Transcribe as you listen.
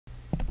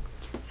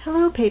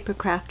Hello paper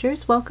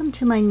crafters, welcome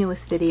to my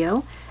newest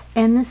video.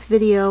 In this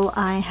video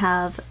I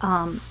have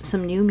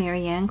some new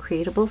Marianne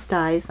Creatables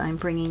dies I'm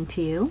bringing to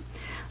you.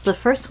 The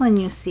first one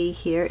you see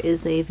here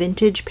is a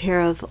vintage pair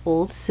of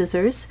old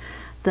scissors.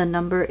 The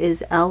number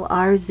is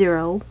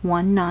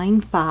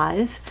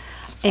LR0195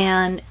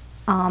 and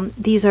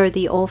these are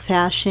the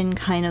old-fashioned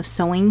kind of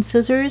sewing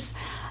scissors,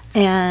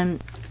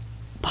 and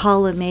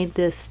Paula made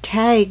this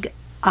tag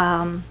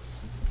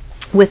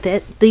with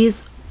it.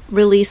 These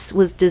release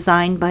was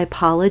designed by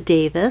Paula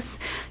Davis.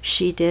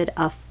 She did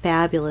a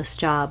fabulous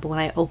job. When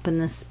I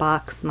opened this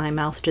box, my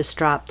mouth just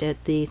dropped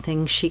at the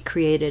things she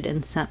created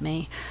and sent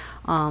me.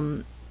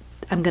 I'm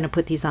going to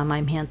put these on my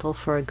mantle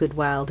for a good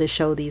while to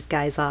show these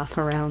guys off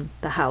around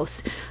the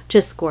house.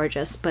 Just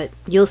gorgeous, but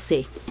you'll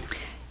see.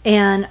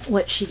 And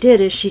what she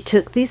did is she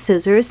took these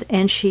scissors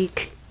and she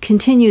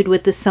continued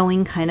with the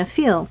sewing kind of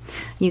feel.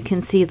 You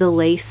can see the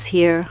lace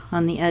here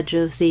on the edge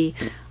of the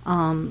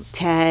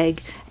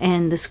tag,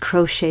 and this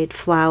crocheted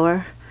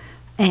flower,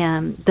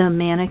 and the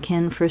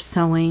mannequin for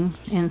sewing,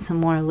 and some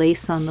more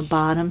lace on the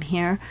bottom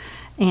here,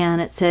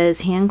 and it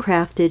says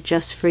handcrafted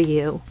just for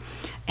you.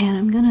 And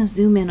I'm gonna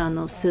zoom in on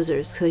those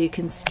scissors so you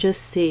can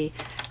just see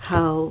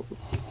how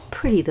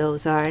pretty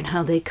those are and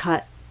how they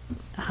cut,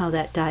 how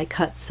that die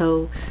cuts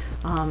so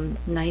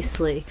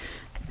nicely,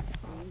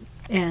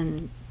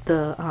 and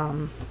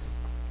the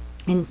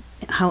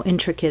how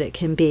intricate it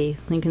can be.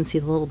 You can see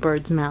the little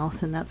bird's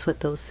mouth, and that's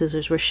what those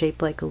scissors were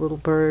shaped like, a little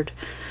bird.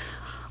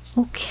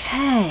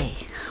 Okay,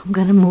 I'm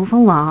gonna move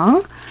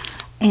along,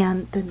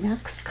 and the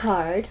next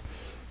card,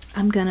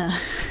 I'm gonna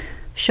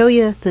show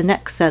you the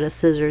next set of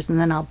scissors, and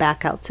then I'll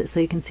back out so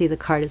you can see the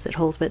card as it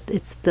holds. But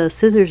it's the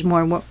scissors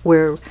we're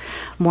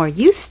more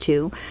used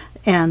to,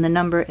 and the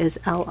number is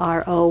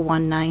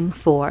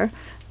LR0194.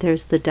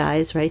 There's the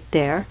dies right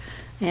there,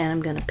 and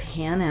I'm gonna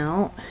pan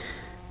out.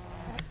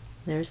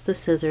 There's the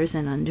scissors,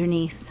 and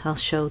underneath I'll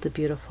show the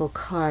beautiful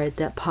card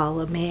that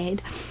Paula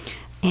made,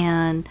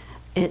 and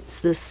it's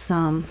this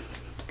kind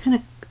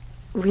of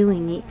really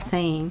neat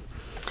saying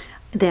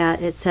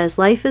that it says,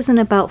 life isn't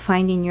about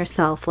finding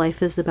yourself,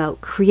 life is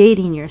about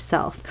creating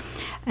yourself.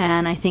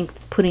 And I think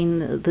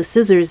putting the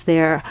scissors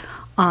there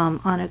on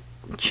a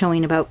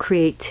showing about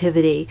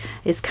creativity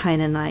is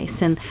kind of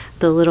nice. And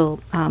the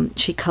little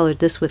she colored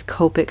this with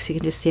Copic, so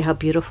you can just see how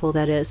beautiful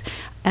that is.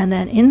 And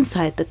then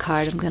inside the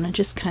card, I'm going to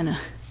just kind of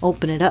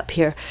open it up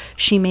here.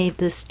 She made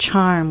this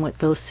charm with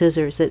those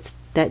scissors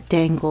that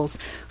dangles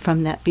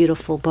from that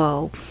beautiful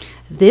bow.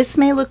 This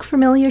may look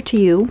familiar to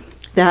you.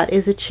 That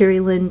is a Cherry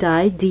Lynn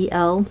die,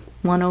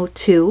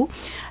 DL102,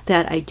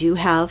 that I do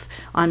have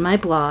on my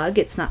blog.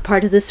 It's not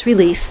part of this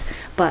release,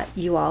 but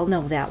you all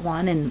know that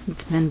one, and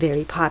it's been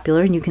very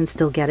popular, and you can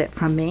still get it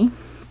from me.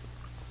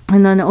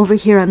 And then over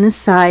here on this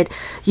side,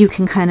 you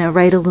can kind of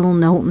write a little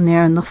note in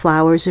there, and the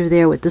flowers are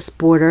there with this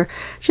border.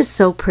 Just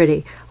so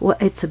pretty. Well,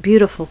 it's a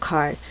beautiful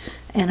card.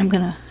 And I'm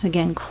going to,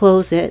 again,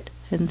 close it,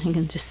 and you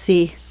can just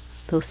see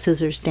those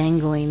scissors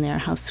dangling there,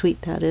 how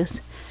sweet that is.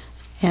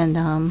 And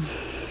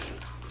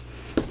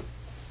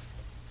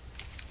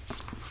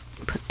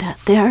put that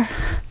there.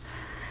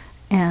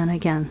 And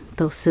again,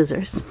 those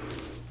scissors.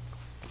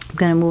 I'm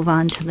going to move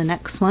on to the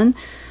next one.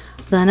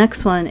 The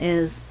next one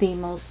is the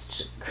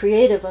most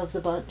creative of the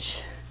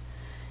bunch.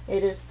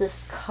 It is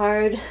this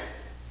card.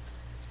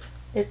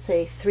 It's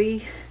a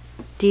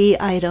 3D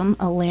item,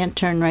 a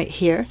lantern right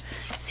here.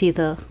 See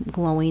the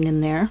glowing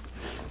in there.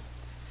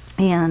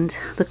 And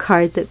the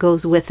card that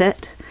goes with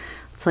it.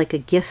 It's like a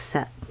gift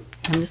set.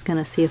 I'm just going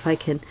to see if I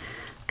can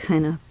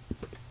kind of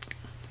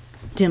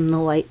dim the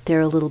light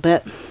there a little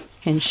bit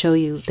and show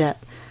you that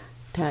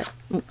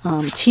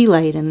tea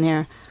light in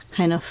there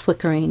kind of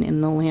flickering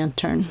in the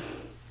lantern.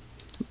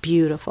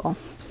 Beautiful.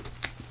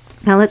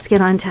 Now let's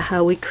get on to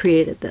how we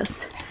created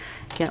this.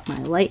 Get my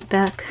light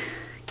back,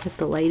 get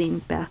the lighting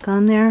back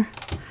on there.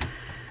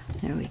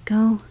 There we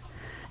go.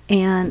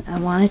 And I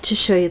wanted to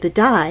show you the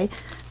die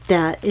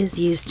that is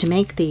used to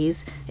make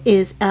these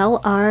is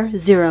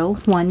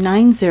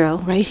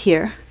LR0190 right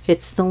here.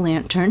 It's the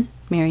lantern,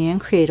 Marianne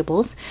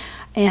Creatables.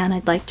 And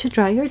I'd like to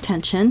draw your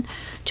attention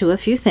to a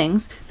few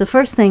things. The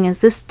first thing is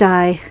this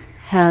die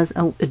has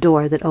a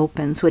door that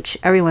opens, which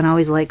everyone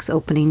always likes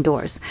opening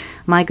doors.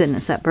 My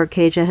goodness, that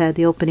birdcage that had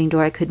the opening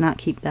door, I could not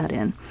keep that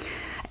in.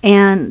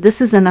 And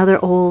this is another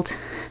old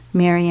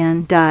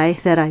Marianne die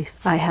that I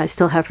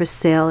still have for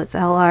sale. It's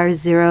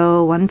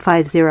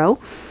LR0150.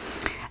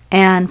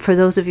 And for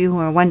those of you who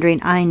are wondering,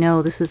 I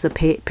know this is a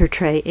paper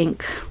tray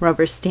ink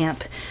rubber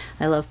stamp.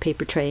 I love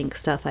paper tray ink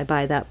stuff. I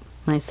buy that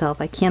myself.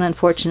 I can't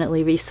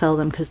unfortunately resell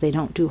them because they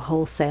don't do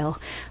wholesale,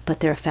 but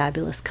they're a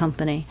fabulous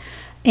company.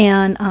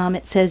 And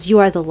it says, you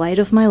are the light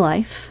of my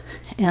life.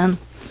 And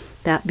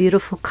that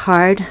beautiful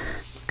card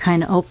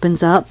kind of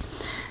opens up.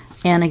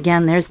 And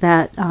again, there's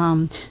that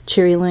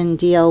Cherry Lynn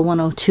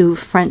DL102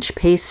 French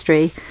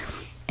pastry.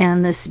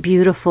 And this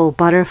beautiful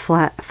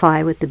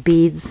butterfly with the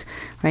beads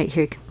right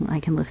here. I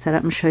can lift that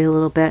up and show you a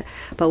little bit.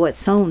 But what's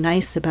so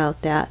nice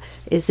about that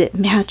is it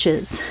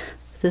matches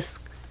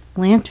this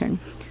lantern.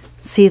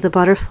 See the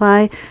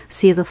butterfly,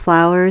 see the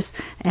flowers,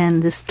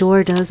 and this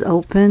door does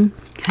open.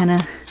 Kind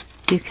of,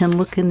 you can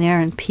look in there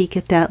and peek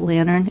at that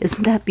lantern.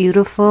 Isn't that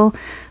beautiful?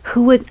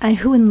 Who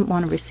wouldn't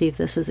want to receive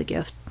this as a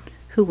gift?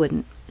 Who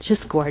wouldn't? It's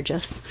just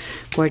gorgeous.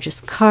 Gorgeous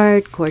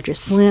card,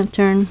 gorgeous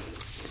lantern,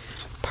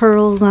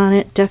 pearls on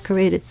it,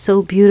 decorated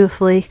so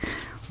beautifully.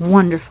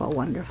 Wonderful,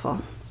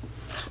 wonderful.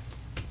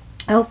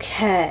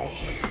 Okay,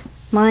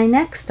 my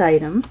next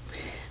item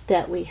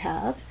that we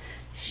have,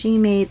 she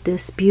made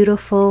this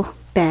beautiful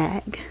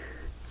bag.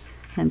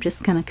 I'm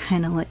just going to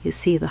kind of let you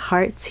see the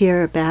hearts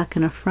here, a back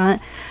and a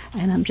front,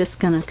 and I'm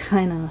just going to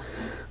kind of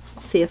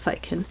see if I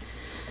can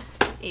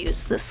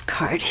use this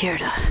card here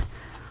to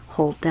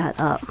hold that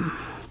up.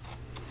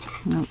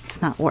 No,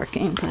 it's not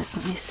working, but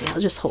let me see.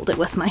 I'll just hold it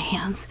with my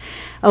hands.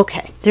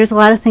 Okay, there's a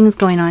lot of things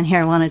going on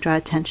here I want to draw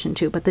attention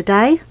to, but the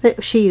die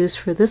that she used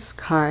for this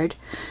card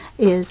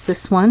is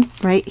this one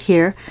right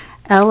here,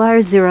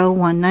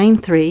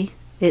 LR0193.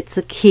 It's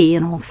a key,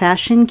 an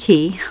old-fashioned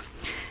key.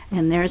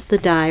 And there's the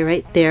die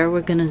right there.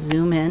 We're going to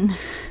zoom in.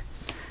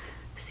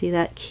 See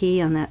that key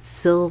on that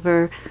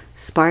silver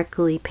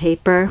sparkly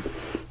paper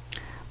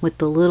with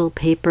the little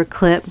paper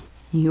clip?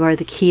 You are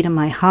the key to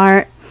my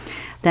heart.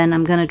 Then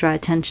I'm going to draw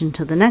attention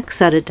to the next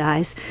set of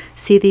dies.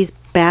 See these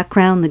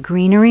background, the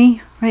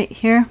greenery right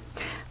here?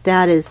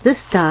 That is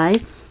this die,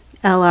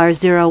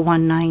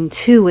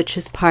 LR0192, which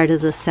is part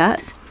of the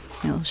set.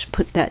 I'll just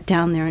put that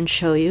down there and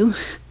show you.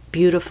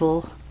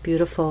 Beautiful,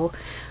 beautiful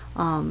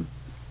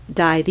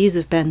die. These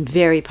have been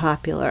very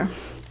popular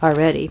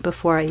already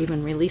before I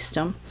even released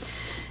them.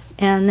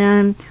 And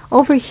then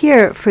over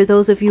here, for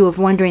those of you who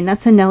are wondering,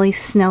 that's a Nellie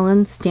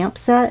Snellen stamp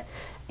set.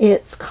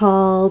 It's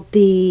called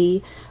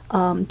the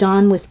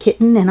Dawn with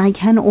Kitten, and I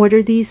can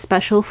order these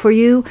special for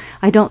you.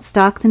 I don't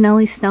stock the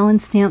Nellie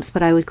Snellen stamps,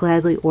 but I would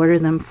gladly order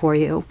them for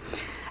you.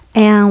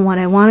 And what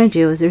I want to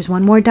do is, there's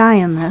one more die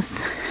in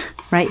this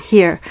right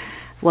here.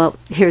 Well,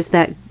 here's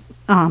that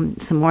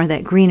some more of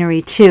that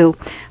greenery too,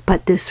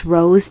 but this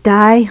rose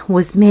die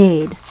was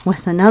made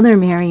with another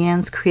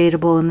Marianne's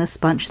Creatable in this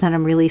bunch that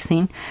I'm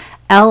releasing,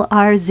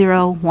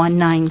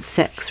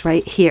 LR0196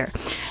 right here.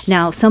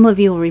 Now some of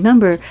you will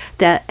remember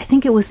that I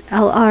think it was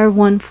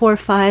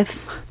LR145,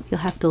 you'll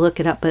have to look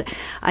it up, but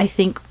I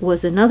think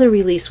was another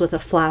release with a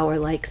flower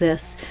like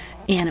this,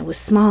 and it was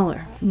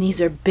smaller, and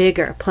these are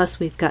bigger, plus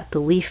we've got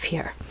the leaf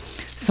here.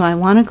 So I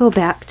want to go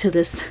back to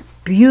this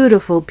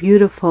beautiful,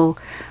 beautiful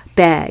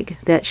bag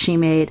that she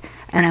made,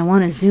 and I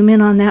want to zoom in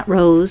on that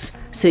rose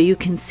so you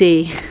can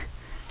see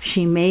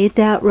she made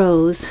that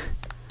rose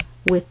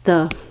with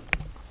the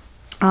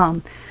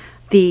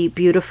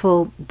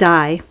beautiful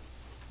die,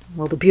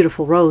 well, the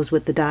beautiful rose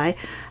with the die,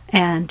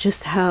 and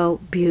just how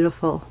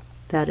beautiful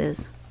that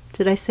is.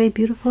 Did I say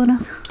beautiful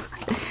enough?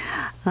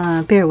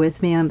 Bear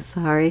with me, I'm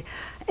sorry.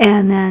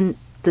 And then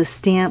the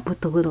stamp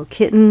with the little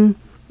kitten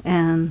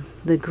and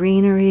the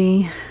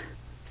greenery.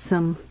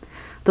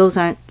 Those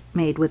aren't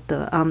made with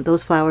the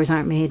those flowers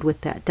aren't made with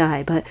that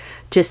die, but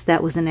just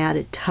that was an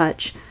added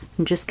touch,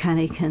 and just kind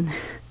of can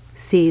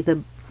see the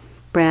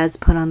brads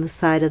put on the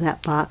side of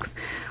that box.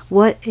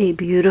 What a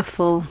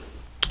beautiful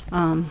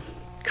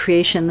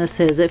creation this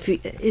is.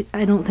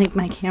 I don't think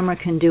my camera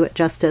can do it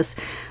justice,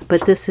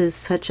 but this is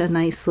such a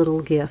nice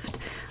little gift.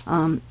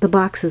 The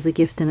box is a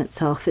gift in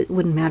itself. It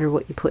wouldn't matter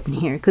what you put in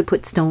here. You could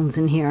put stones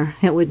in here.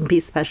 It wouldn't be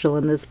special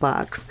in this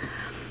box.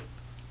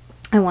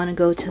 I want to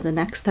go to the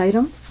next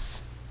item.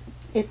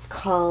 It's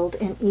called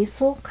an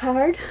easel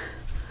card,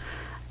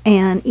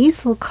 and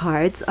easel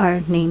cards are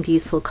named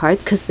easel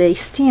cards because they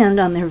stand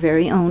on their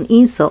very own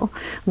easel.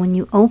 When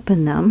you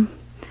open them,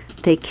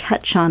 they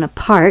catch on a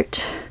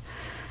part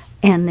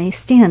and they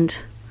stand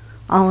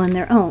all on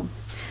their own.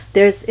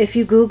 If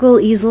you Google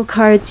easel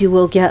cards, you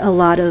will get a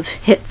lot of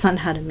hits on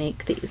how to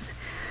make these.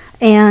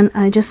 And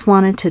I just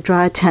wanted to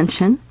draw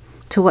attention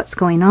to what's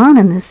going on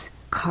in this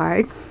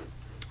card.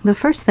 The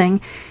first thing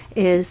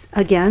is,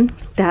 again,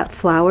 that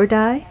flower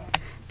die.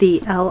 The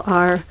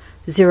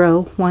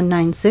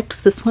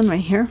LR0196, this one right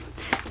here,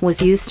 was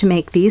used to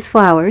make these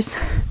flowers,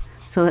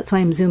 so that's why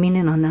I'm zooming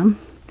in on them.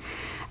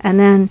 And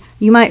then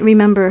you might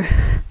remember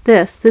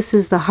this. This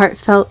is the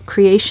Heartfelt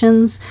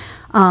Creations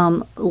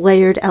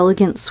Layered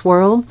Elegant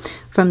Swirl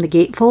from the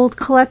Gatefold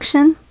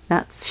collection.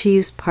 She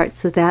used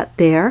parts of that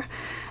there.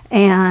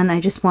 And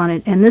I just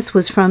wanted, and this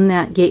was from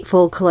that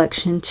Gatefold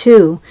collection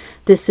too.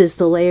 This is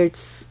the Layered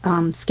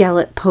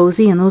Scallop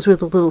Posy, and those were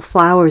the little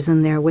flowers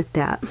in there with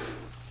that.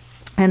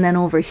 And then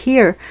over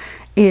here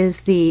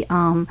is the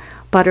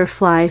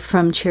butterfly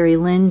from Cherry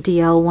Lynn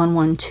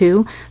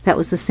DL112. That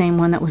was the same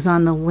one that was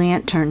on the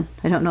lantern.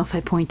 I don't know if I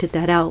pointed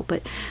that out,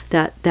 but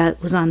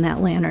that was on that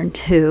lantern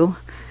too.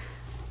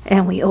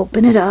 And we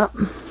open it up,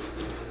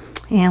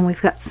 and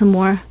we've got some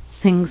more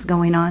things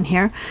going on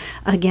here.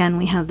 Again,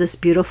 we have this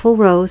beautiful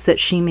rose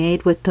that she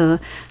made with the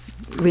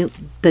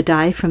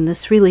die from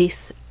this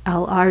release,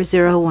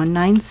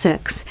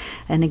 LR0196,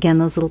 and again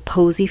those little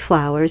posy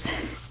flowers.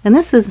 And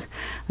this is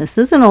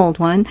an old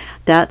one.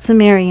 That's a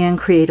Marianne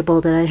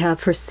Creatable that I have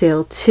for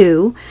sale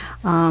too.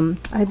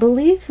 I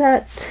believe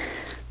it's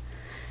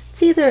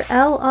It's either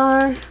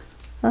LR,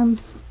 let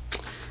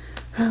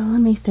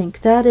me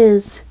think, that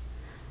is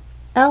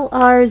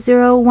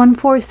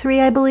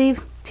LR0143, I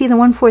believe. It's either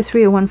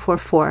 143 or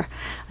 144.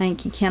 I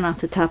can't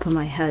off the top of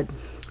my head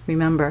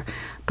remember,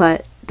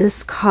 but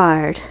this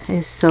card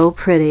is so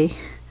pretty,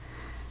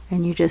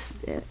 and you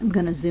just, I'm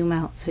going to zoom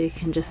out so you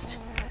can just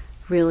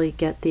really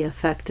get the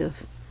effect of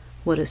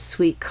what a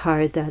sweet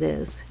card that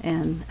is,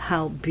 and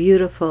how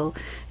beautiful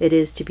it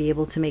is to be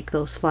able to make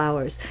those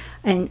flowers.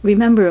 And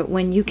remember,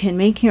 when you can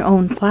make your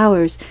own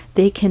flowers,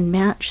 they can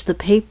match the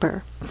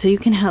paper, so you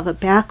can have a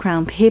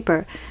background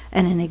paper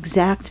and an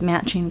exact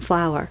matching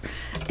flower,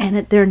 and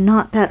they're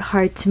not that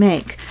hard to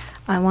make.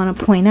 I want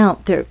to point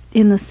out there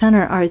in the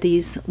center are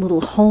these little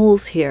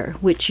holes here,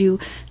 which you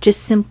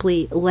just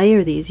simply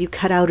layer these. You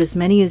cut out as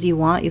many as you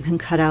want. You can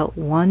cut out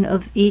one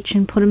of each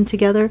and put them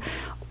together,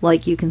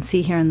 like you can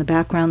see here in the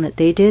background that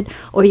they did,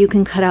 or you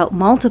can cut out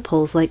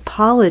multiples like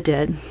Paula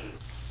did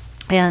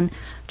and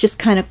just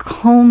kind of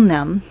cone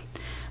them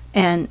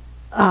and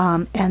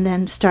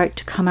then start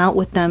to come out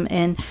with them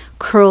and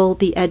curl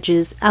the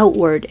edges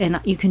outward. And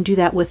you can do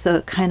that with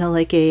a kind of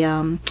like a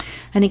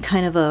any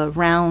kind of a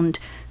round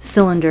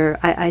cylinder.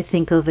 I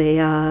think of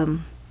a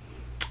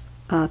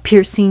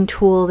piercing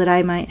tool that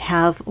I might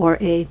have, or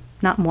a,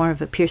 not more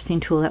of a piercing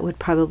tool, that would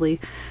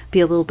probably be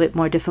a little bit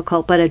more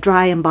difficult, but a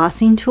dry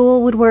embossing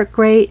tool would work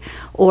great,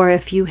 or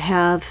if you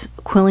have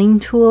a quilling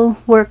tool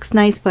works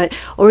nice, but,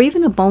 or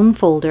even a bone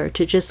folder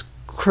to just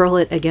curl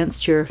it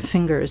against your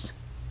fingers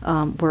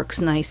works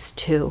nice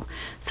too.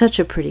 Such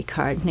a pretty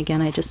card, and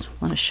again, I just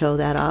want to show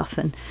that off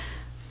and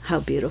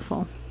how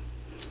beautiful.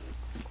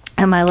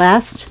 And my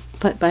last,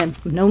 but by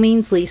no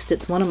means least,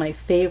 it's one of my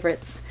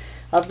favorites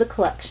of the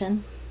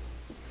collection,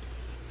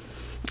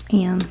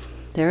 and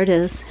there it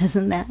is.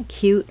 Isn't that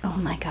cute? Oh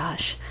my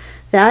gosh.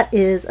 That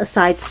is a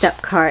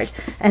sidestep card.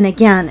 And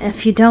again,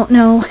 if you don't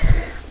know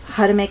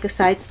how to make a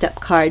sidestep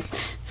card,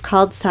 it's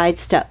called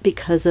sidestep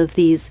because of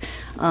these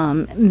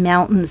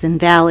mountains and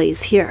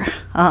valleys here.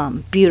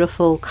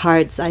 Beautiful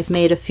cards. I've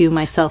made a few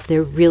myself.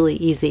 They're really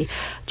easy.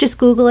 Just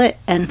Google it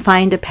and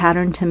find a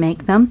pattern to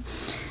make them.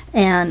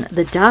 And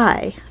the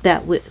die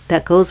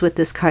that goes with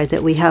this card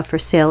that we have for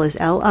sale is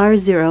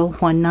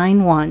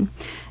LR0191.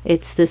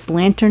 It's this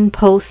lantern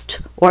post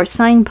or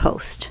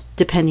signpost,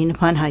 depending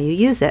upon how you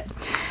use it.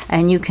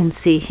 And you can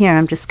see here,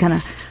 I'm just going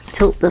to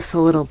tilt this a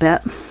little bit.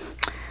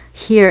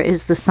 Here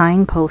is the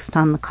signpost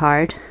on the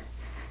card,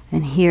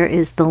 and here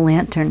is the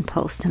lantern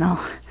post. And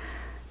I'll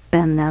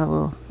bend that a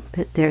little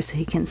bit there so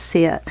you can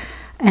see it.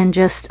 And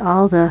just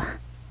all the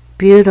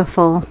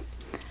beautiful,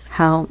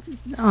 how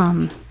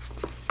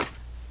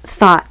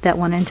thought that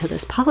went into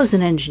this. Paula's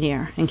an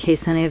engineer, in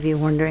case any of you are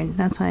wondering.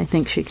 That's why I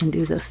think she can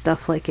do this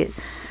stuff like it.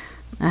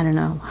 I don't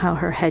know how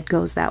her head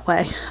goes that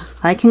way.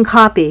 I can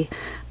copy,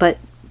 but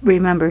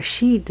remember,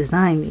 she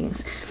designed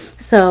these.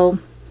 So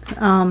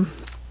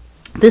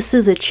this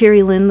is a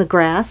Cherry Lynn the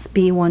Grass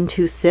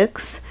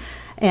B126,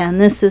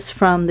 and this is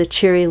from the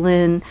Cherry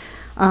Lynn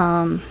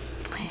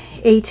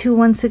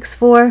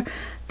A2164.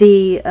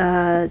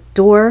 The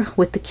door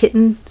with the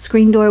kitten,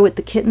 screen door with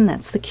the kitten,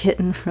 that's the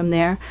kitten from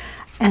there.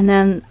 And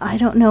then I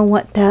don't know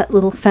what that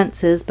little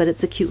fence is, but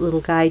it's a cute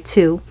little guy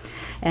too.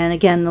 And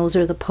again, those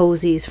are the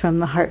posies from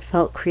the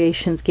Heartfelt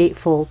Creations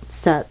Gatefold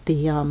set,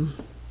 the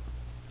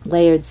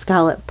layered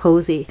scallop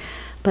posy.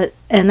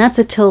 And that's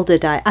a Tilda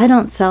die. I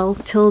don't sell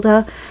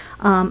Tilda.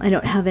 I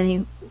don't have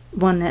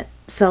anyone that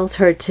sells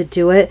her to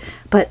do it,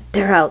 but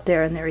they're out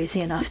there and they're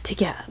easy enough to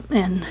get.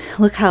 And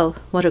look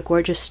what a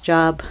gorgeous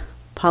job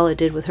Paula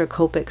did with her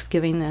Copics,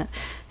 giving that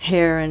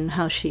hair and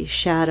how she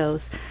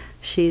shadows.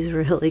 She's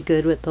really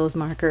good with those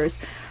markers.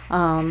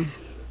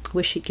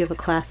 Wish she'd give a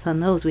class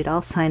on those. We'd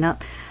all sign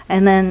up.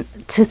 And then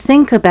to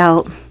think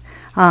about,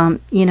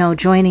 you know,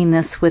 joining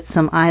this with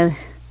some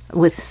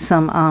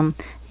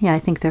yeah, I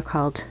think they're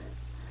called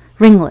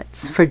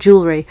ringlets for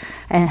jewelry,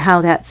 and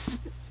how that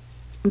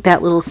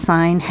little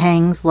sign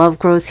hangs, love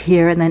grows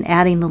here, and then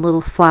adding the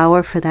little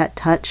flower for that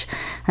touch,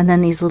 and then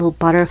these little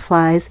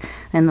butterflies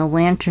and the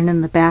lantern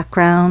in the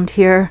background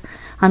here.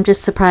 I'm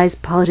just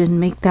surprised Paula didn't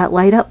make that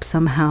light up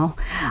somehow.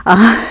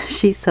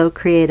 She's so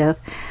creative.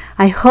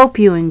 I hope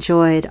you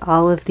enjoyed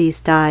all of these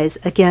dies.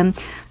 Again,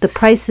 the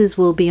prices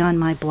will be on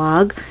my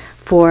blog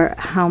for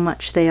how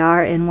much they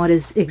are and what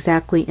is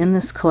exactly in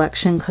this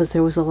collection, because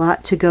there was a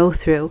lot to go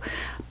through.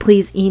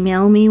 Please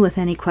email me with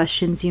any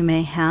questions you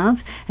may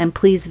have, and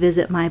please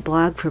visit my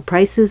blog for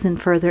prices and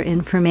further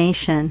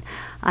information.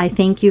 I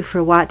thank you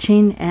for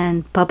watching,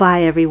 and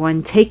bye-bye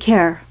everyone. Take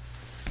care.